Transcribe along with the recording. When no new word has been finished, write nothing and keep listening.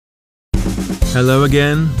Hello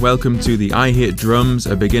again, welcome to the I Hit Drums,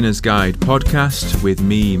 a Beginner's Guide podcast with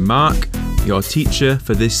me, Mark, your teacher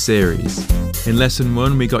for this series. In Lesson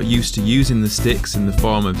 1, we got used to using the sticks in the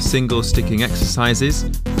form of single sticking exercises.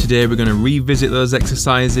 Today we're going to revisit those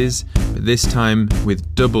exercises, but this time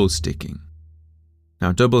with double sticking.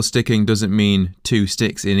 Now, double sticking doesn't mean 2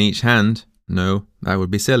 sticks in each hand. No, that would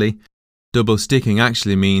be silly. Double sticking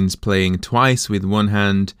actually means playing twice with one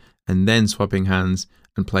hand and then swapping hands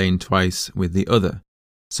and playing twice with the other.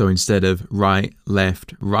 So instead of right,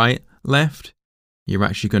 left, you're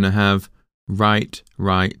actually going to have right,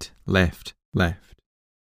 left.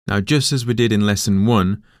 Now, just as we did in Lesson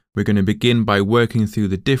 1, we're going to begin by working through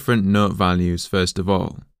the different note values first of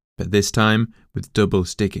all, but this time with double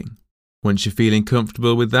sticking. Once you're feeling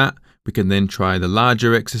comfortable with that, we can then try the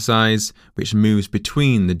larger exercise, which moves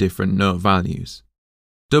between the different note values.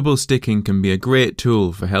 Double sticking can be a great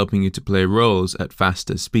tool for helping you to play rolls at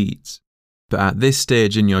faster speeds. But at this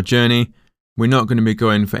stage in your journey, we're not going to be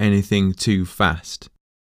going for anything too fast.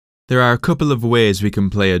 There are a couple of ways we can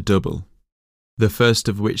play a double. The first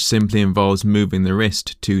of which simply involves moving the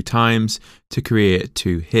wrist 2 times to create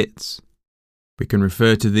 2 hits. We can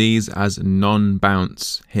refer to these as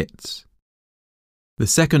non-bounce hits. The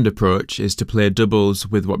second approach is to play doubles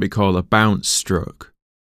with what we call a bounce stroke.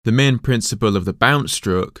 The main principle of the bounce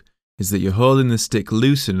stroke is that you're holding the stick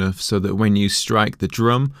loose enough so that when you strike the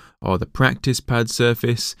drum or the practice pad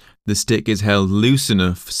surface, the stick is held loose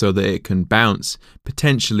enough so that it can bounce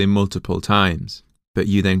potentially multiple times. But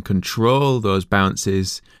you then control those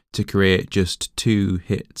bounces to create just 2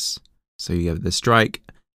 hits. So you have the strike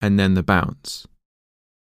and then the bounce.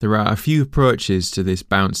 There are a few approaches to this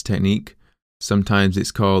bounce technique. Sometimes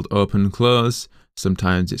it's called open-close,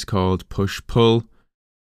 sometimes it's called push-pull.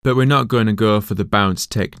 But we're not going to go for the bounce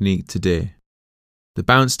technique today. The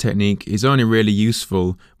bounce technique is only really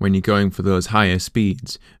useful when you're going for those higher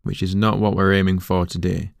speeds, which is not what we're aiming for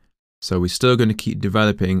today. So we're still going to keep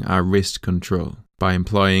developing our wrist control by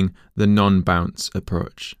employing the non-bounce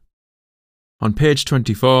approach. On page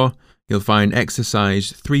 24, you'll find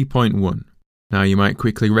exercise 3.1. Now you might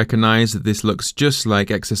quickly recognize that this looks just like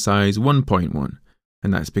exercise 1.1,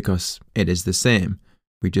 and that's because it is the same.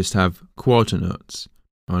 We just have quarter notes.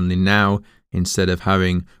 Only now, instead of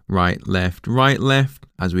having right, left,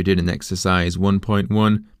 as we did in exercise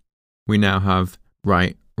 1.1, we now have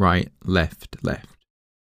right, left.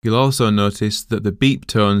 You'll also notice that the beep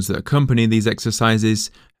tones that accompany these exercises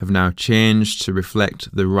have now changed to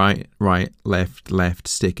reflect the right, left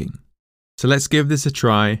sticking. So let's give this a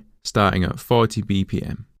try, starting at 40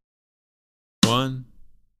 BPM. 1,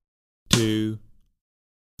 2,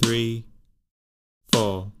 3,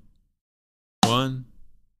 4. 1,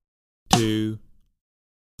 2,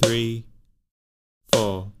 3,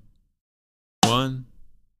 4. 1,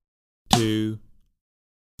 2,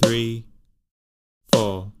 3,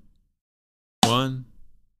 4. 1,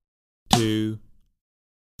 2,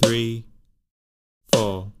 3,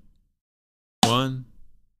 4. 1,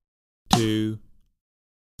 2,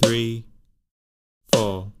 3,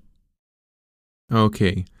 4.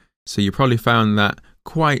 Okay, so you probably found that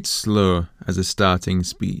quite slow as a starting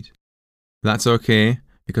speed. That's okay,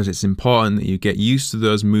 because it's important that you get used to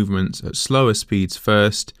those movements at slower speeds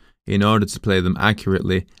first in order to play them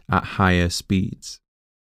accurately at higher speeds.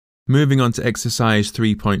 Moving on to exercise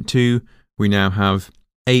 3.2, we now have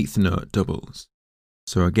 8th note doubles.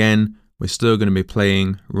 So again, we're still going to be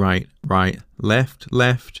playing right, left,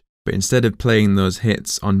 but instead of playing those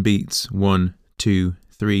hits on beats 1, 2,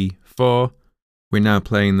 3, 4, we're now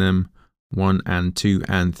playing them 1 and 2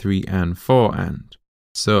 and 3 and 4 and.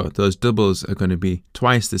 So those doubles are going to be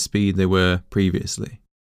twice the speed they were previously.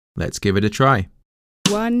 Let's give it a try.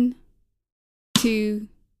 1, 2,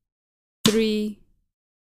 3,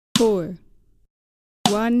 4.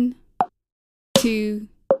 1, 2,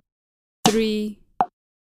 3,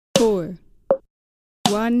 4.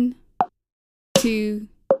 1, 2,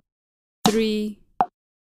 3,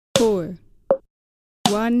 4.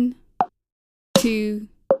 1, 2,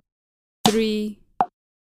 3,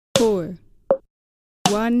 4.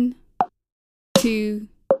 1, 2,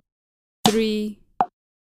 3,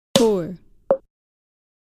 4.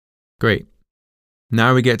 Great.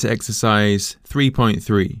 Now we get to exercise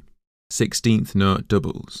 3.3, 16th note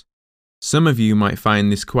doubles. Some of you might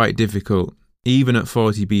find this quite difficult, even at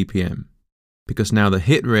 40 BPM, because now the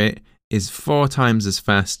hit rate is 4 times as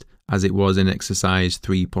fast as it was in exercise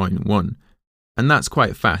 3.1, and that's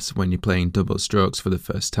quite fast when you're playing double strokes for the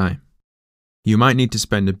first time. You might need to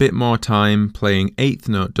spend a bit more time playing 8th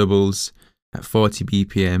note doubles at 40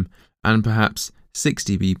 BPM and perhaps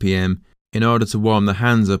 60 BPM